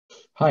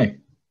Hi,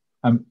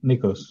 I'm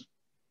Nikos.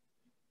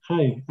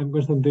 Hi, I'm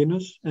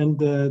Konstantinos, and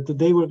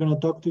today we're going to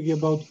talk to you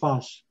about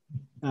PaSh,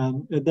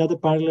 a data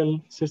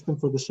parallel system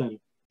for the shell.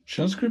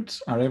 Shell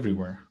scripts are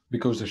everywhere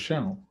because the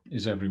shell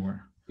is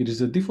everywhere. It is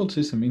the default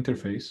system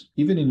interface,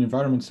 even in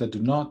environments that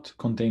do not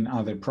contain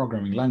other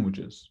programming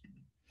languages.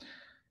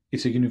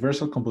 It's a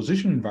universal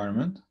composition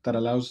environment that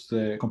allows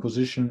the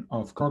composition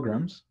of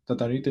programs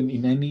that are written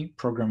in any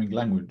programming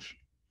language.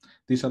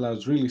 This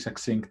allows really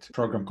succinct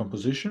program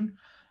composition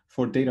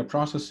for data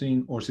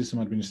processing or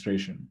system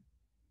administration.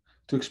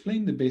 To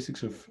explain the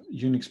basics of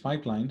Unix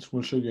pipelines,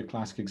 we'll show you a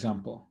classic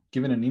example.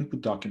 Given an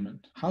input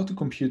document, how to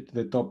compute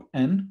the top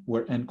n,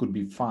 where n could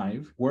be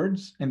 5,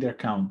 words and their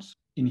counts.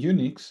 In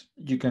Unix,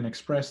 you can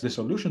express the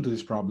solution to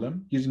this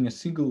problem using a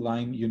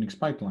single-line Unix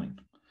pipeline.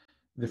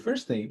 The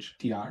first stage,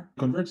 tr,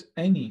 converts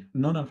any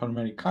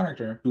non-alphanumeric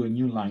character to a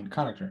new line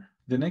character.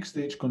 The next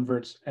stage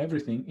converts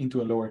everything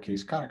into a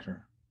lowercase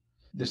character.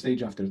 The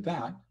stage after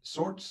that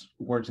sorts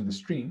words in the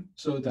stream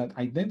so that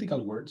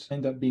identical words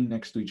end up being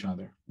next to each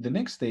other. The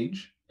next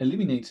stage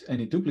eliminates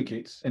any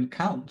duplicates and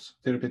counts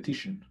the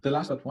repetition. The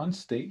last but one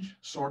stage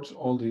sorts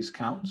all these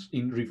counts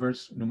in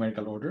reverse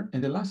numerical order,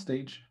 and the last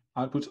stage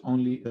outputs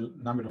only the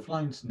number of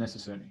lines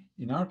necessary,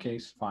 in our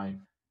case 5.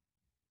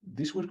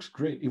 This works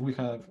great if we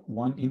have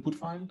one input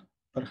file,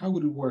 but how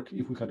would it work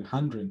if we had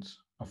hundreds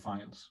of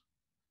files?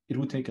 It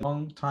would take a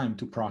long time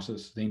to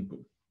process the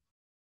input.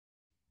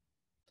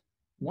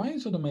 Why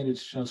is automated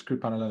shell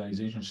script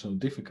parallelization so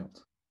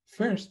difficult?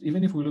 First,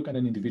 even if we look at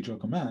an individual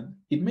command,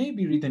 it may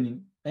be written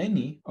in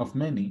any of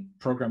many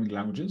programming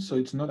languages, so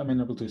it's not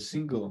amenable to a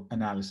single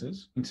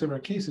analysis. In several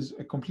cases,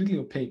 a completely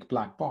opaque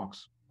black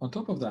box. On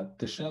top of that,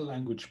 the shell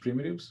language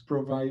primitives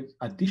provide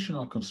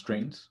additional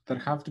constraints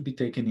that have to be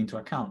taken into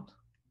account.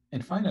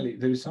 And finally,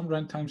 there is some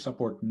runtime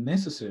support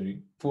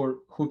necessary for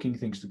hooking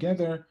things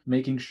together,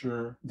 making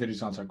sure the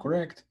results are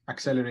correct,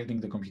 accelerating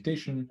the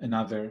computation, and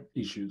other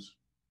issues.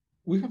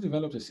 We have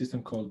developed a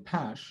system called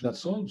PaSh that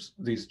solves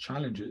these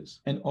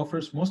challenges and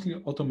offers mostly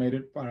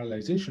automated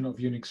parallelization of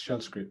Unix shell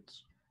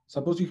scripts.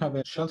 Suppose you have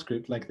a shell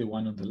script like the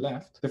one on the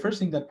left. The first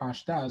thing that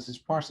PaSh does is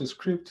parse a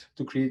script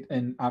to create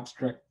an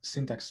abstract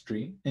syntax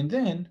tree, and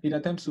then it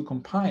attempts to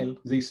compile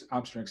this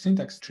abstract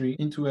syntax tree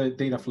into a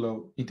data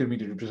flow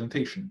intermediate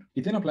representation.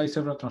 It then applies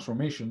several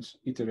transformations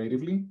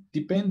iteratively,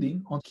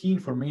 depending on key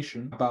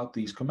information about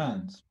these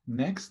commands.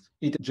 Next,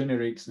 it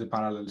generates the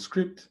parallel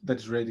script that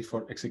is ready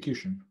for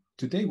execution.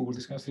 Today, we will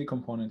discuss three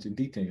components in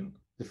detail.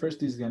 The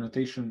first is the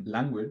annotation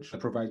language that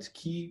provides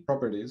key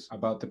properties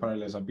about the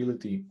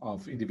parallelizability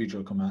of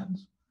individual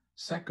commands.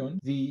 Second,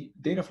 the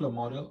data flow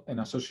model and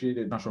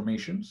associated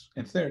transformations.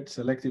 And third,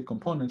 selective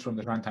components from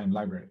the runtime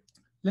library.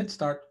 Let's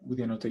start with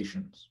the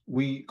annotations.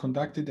 We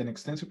conducted an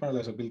extensive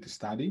parallelizability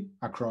study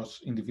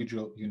across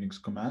individual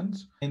Unix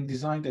commands and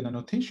designed an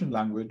annotation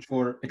language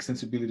for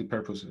extensibility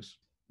purposes.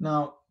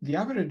 Now, the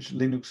average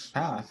Linux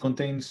path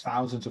contains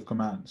thousands of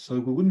commands, so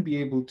we wouldn't be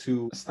able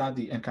to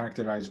study and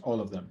characterize all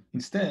of them.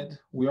 Instead,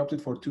 we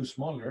opted for two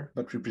smaller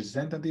but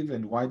representative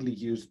and widely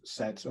used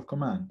sets of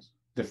commands.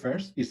 The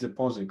first is the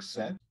POSIX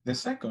set. The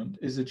second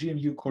is the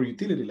GNU core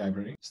utility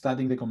library.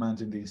 Studying the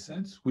commands in these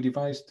sets, we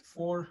devised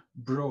four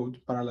broad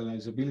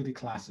parallelizability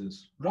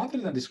classes. Rather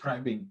than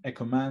describing a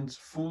command's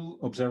full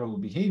observable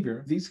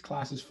behavior, these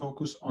classes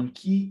focus on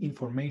key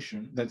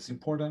information that's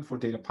important for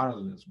data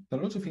parallelism. There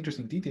are lots of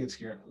interesting details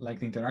here, like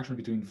the interaction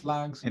between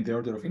flags and the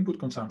order of input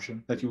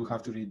consumption that you will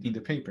have to read in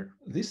the paper.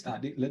 This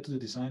study led to the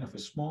design of a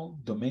small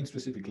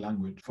domain-specific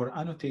language for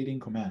annotating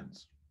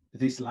commands.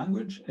 This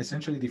language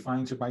essentially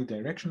defines a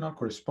bidirectional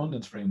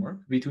correspondence framework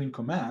between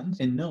commands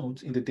and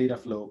nodes in the data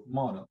flow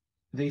model.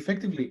 They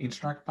effectively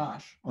instruct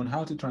PaSh on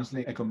how to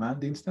translate a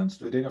command instance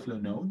to a data flow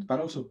node,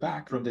 but also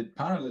back from the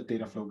parallel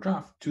data flow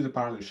graph to the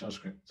parallel shell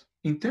script.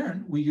 In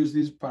turn, we use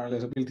this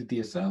parallelizability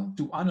DSL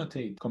to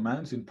annotate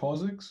commands in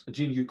POSIX,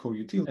 GNU core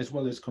util, as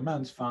well as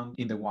commands found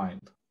in the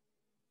wild.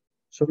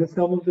 So let's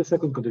now move to the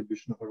second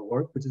contribution of our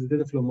work, which is the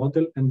data flow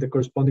model and the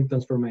corresponding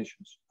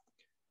transformations.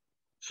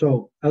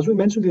 So, as we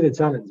mentioned in the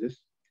challenges,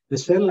 the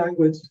shell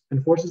language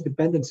enforces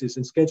dependencies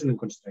and scheduling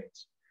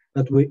constraints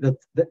that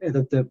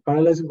the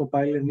parallelizing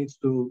compiler needs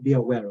to be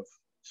aware of.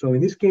 So in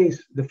this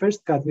case, the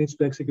first cut needs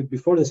to execute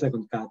before the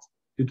second cut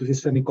due to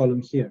this semicolon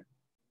here.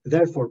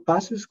 Therefore,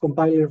 PaSh's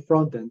compiler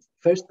frontend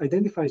first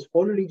identifies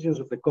all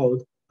regions of the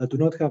code that do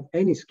not have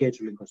any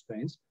scheduling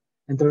constraints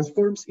and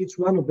transforms each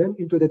one of them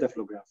into a data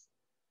flow graph.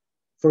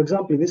 For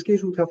example, in this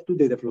case, we would have two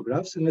data flow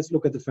graphs, and let's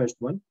look at the first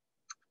one.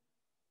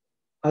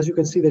 As you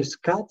can see, there's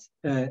cat,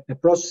 a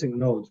processing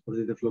node for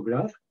the data flow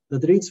graph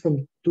that reads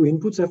from two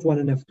inputs, F1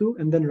 and F2,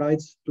 and then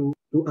writes to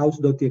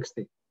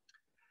out.txt.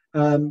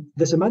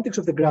 The semantics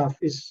of the graph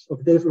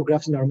of data flow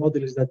graphs in our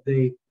model is that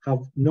they have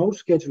no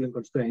scheduling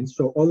constraints,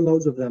 so all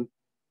nodes of them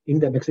in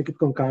them execute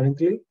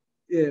concurrently,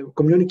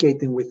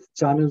 communicating with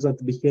channels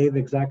that behave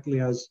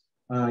exactly as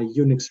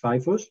Unix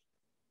FIFOs.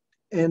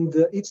 And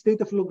each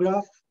data flow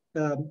graph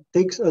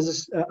takes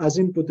as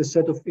input a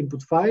set of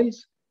input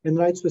files and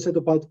writes to a set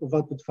of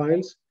output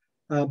files,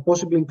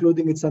 possibly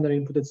including its standard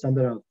input and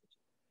standard output.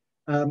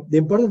 The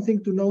important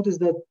thing to note is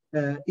that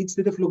each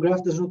data flow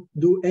graph does not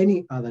do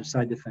any other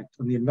side effect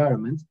on the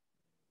environment.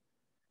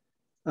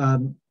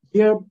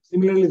 Here,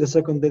 similarly, the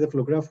second data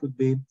flow graph would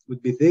be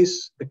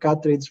this. The cat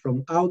reads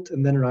from out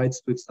and then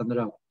writes to its standard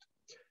output.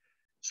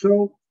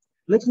 So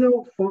let's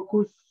now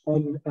focus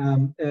on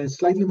a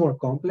slightly more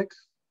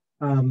complex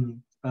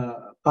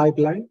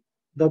pipeline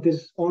that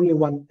is only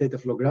one data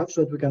flow graph,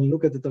 so that we can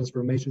look at the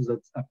transformations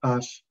that a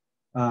PaSh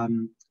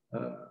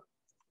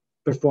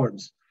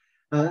performs.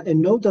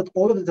 And note that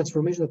all of the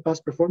transformations that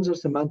PaSh performs are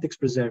semantics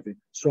preserving.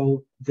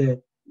 So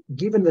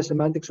given the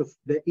semantics of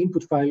the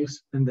input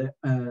files and the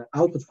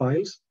output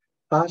files,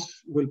 PaSh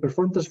will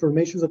perform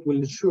transformations that will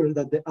ensure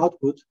that the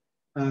output,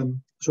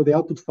 so the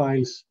output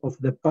files of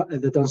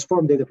the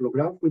transformed data flow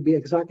graph will be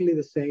exactly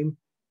the same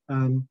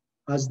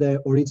as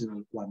the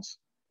original ones.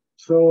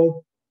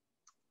 So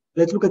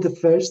let's look at the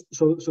first.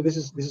 So this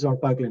is our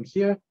pipeline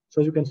here.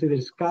 So as you can see, there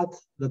is cat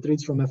that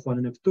reads from F1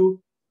 and F2,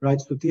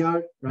 writes to tr,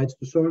 writes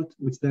to sort,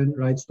 which then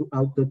writes to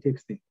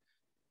out.txt.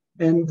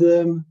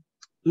 And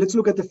let's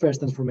look at the first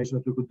transformation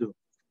that we could do.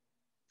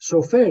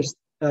 So first,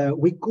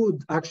 we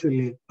could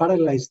actually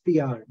parallelize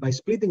tr by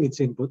splitting its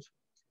input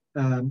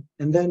and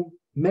then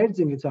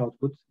merging its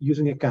output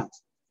using a cat.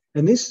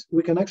 And this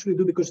we can actually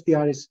do because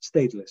tr is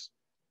stateless,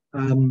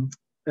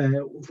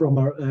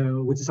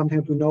 which is something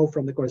that we know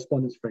from the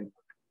correspondence framework.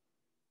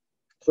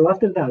 So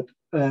after that,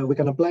 we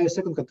can apply a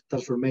second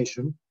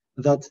transformation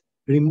that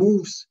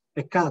removes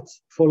a cat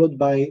followed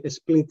by a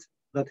split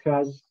that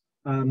has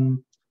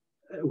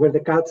where the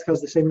cat has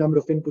the same number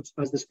of inputs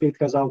as the split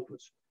has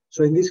outputs.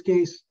 So in this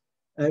case,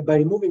 by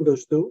removing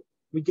those two,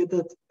 we get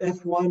that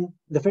F1,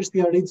 the first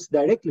tr reads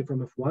directly from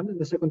F1 and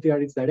the second tr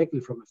reads directly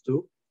from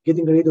F2,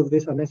 getting rid of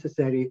this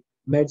unnecessary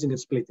merging and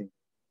splitting.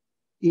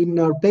 In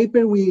our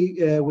paper, we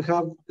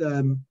have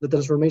the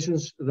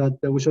transformations that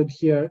we showed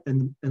here,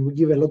 and we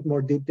give a lot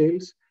more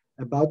details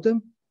about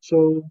them.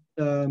 So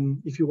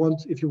if you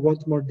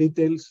want more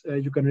details,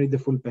 you can read the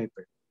full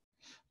paper.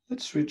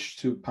 Let's switch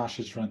to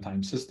PaSh's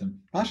runtime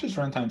system. PaSh's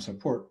runtime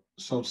support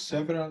solves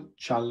several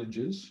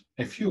challenges,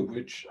 a few of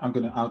which I'm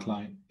going to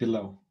outline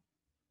below.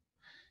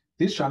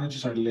 These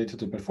challenges are related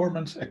to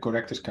performance and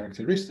correctness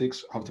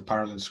characteristics of the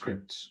parallel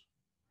scripts.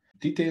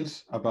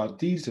 Details about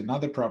these and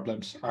other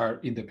problems are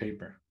in the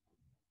paper.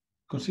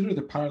 Consider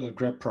the parallel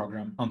grep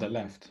program on the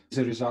left. As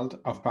a result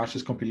of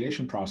PaSh's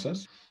compilation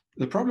process,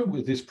 the problem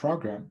with this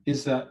program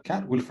is that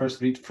cat will first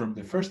read from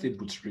the first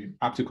input stream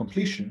up to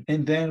completion,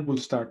 and then will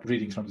start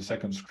reading from the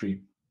second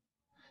stream.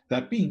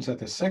 That means that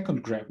the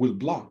second grep will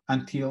block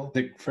until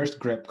the first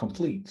grep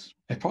completes.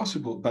 A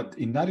possible but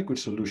inadequate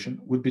solution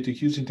would be to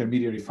use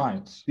intermediary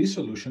files. This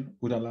solution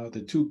would allow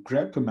the two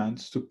grep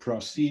commands to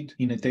proceed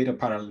in a data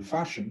parallel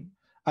fashion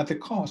at the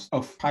cost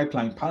of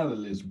pipeline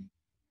parallelism.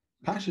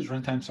 PaSh's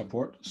runtime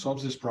support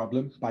solves this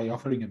problem by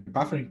offering a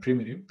buffering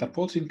primitive that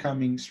pulls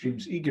incoming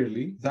streams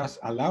eagerly, thus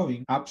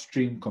allowing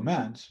upstream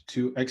commands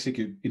to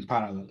execute in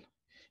parallel.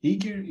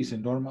 Eager is a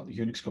normal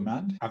Unix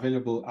command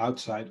available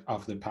outside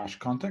of the PaSh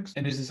context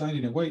and is designed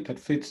in a way that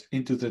fits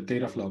into the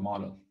data flow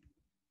model.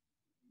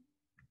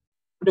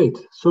 Great.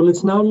 So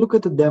let's now look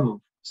at the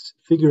demo,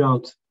 figure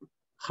out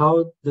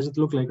how does it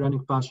look like running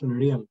PaSh on a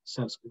real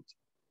shell script.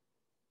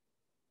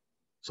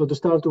 So to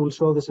start, we'll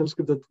show the shell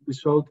script that we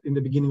showed in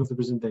the beginning of the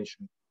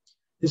presentation.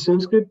 This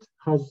shell script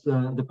has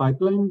the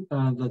pipeline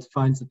that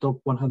finds the top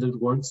 100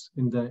 words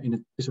in a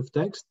piece of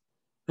text.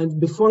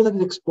 And before that,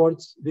 it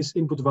exports this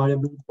input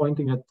variable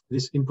pointing at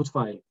this input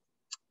file.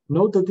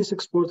 Note that this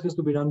export has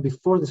to be run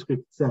before the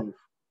script itself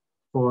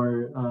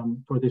for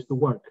this to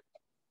work.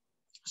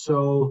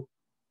 So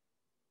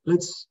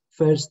let's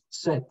first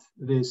set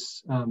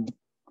this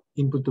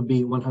input to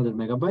be 100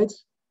 megabytes.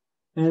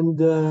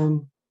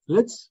 And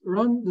let's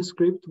run the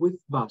script with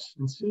bash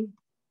and see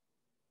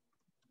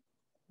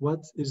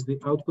what is the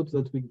output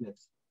that we get.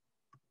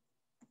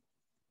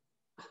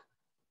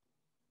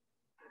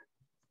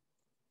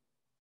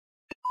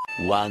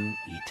 One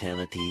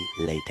eternity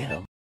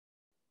later.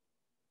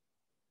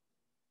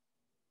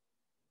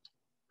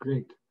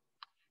 Great.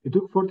 It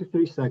took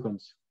 43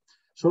 seconds.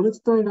 So let's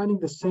try running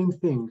the same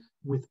thing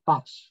with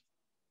PaSh,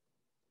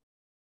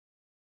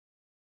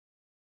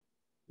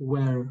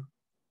 where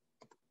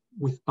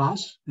with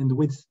PaSh and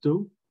width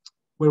 2,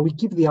 where we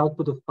keep the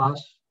output of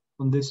PaSh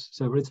on this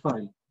separate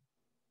file.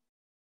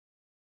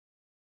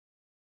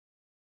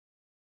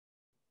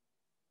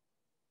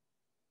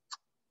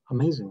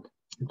 Amazing.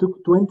 It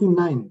took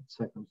 29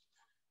 seconds.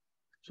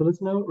 So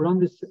let's now run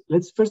this.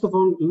 Let's first of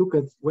all look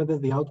at whether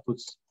the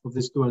outputs of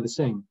these two are the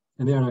same,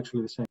 and they are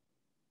actually the same.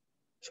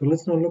 So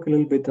let's now look a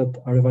little bit at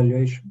our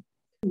evaluation.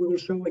 We will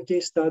show a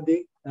case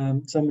study,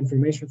 some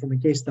information from a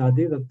case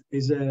study that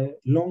is a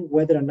long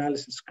weather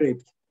analysis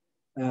script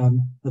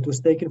that was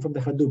taken from the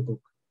Hadoop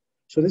book.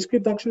 So this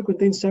script actually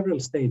contains several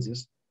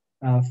stages: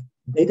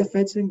 data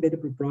fetching, data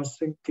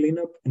preprocessing,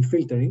 cleanup, and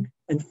filtering,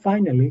 and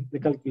finally the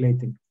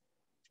calculating.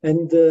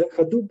 And the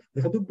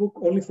Hadoop book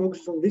only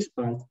focuses on this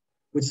part,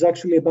 which is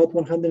actually about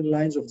 100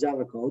 lines of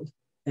Java code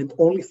and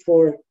only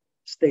 4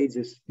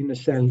 stages in a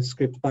shell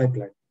script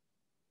pipeline.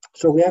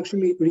 So we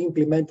actually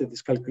re-implemented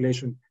this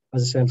calculation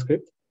as a shell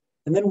script.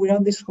 And then we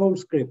ran this whole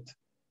script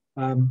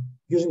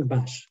using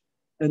PaSh.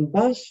 And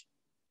PaSh,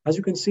 as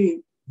you can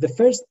see, the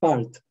first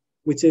part,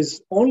 which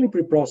is only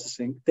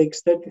pre-processing,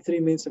 takes 33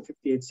 minutes and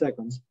 58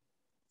 seconds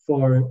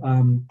for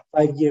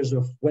 5 years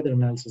of weather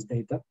analysis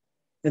data.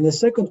 And the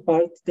second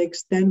part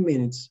takes 10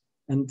 minutes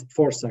and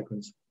 4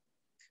 seconds.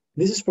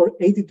 This is for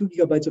 82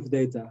 gigabytes of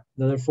data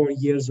that are 4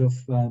 years of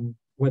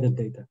weather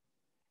data.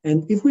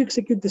 And if we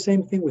execute the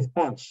same thing with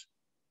PaSh,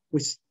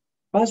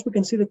 we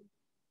can see that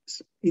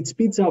it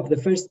speeds up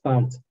the first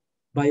part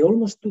by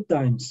almost 2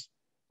 times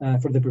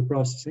for the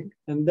preprocessing.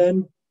 And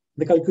then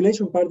the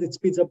calculation part, it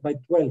speeds up by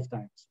 12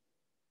 times.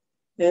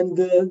 And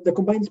the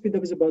combined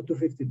speedup is about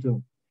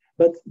 252.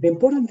 But the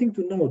important thing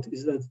to note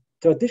is that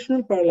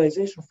traditional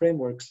parallelization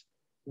frameworks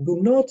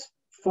do not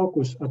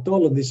focus at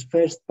all on this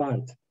first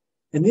part.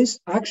 And this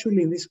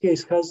actually, in this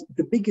case, has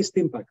the biggest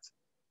impact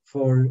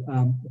for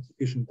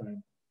execution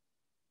time.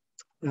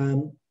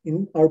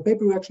 In our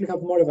paper, we actually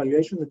have more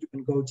evaluation that you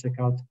can go check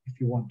out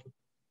if you want to.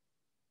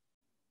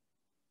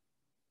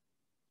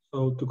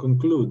 So to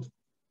conclude,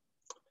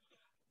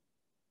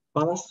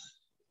 PaSh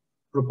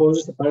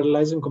proposes a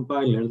parallelizing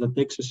compiler that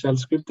takes a shell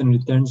script and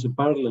returns a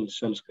parallel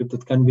shell script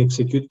that can be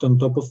executed on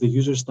top of the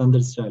user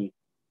standard shell.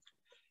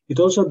 It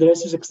also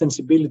addresses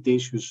extensibility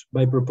issues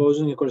by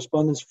proposing a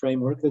correspondence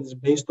framework that is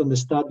based on the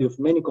study of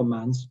many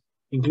commands,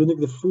 including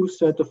the full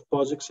set of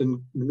POSIX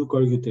and GNU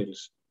core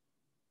utils.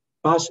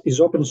 PaSh is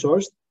open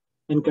sourced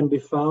and can be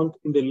found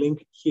in the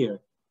link here.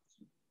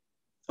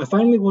 I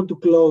finally want to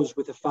close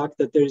with the fact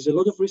that there is a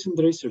lot of recent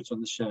research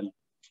on the shell,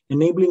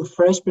 enabling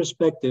fresh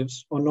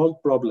perspectives on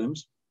old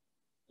problems.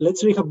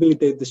 Let's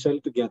rehabilitate the shell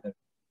together.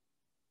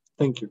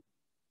 Thank you.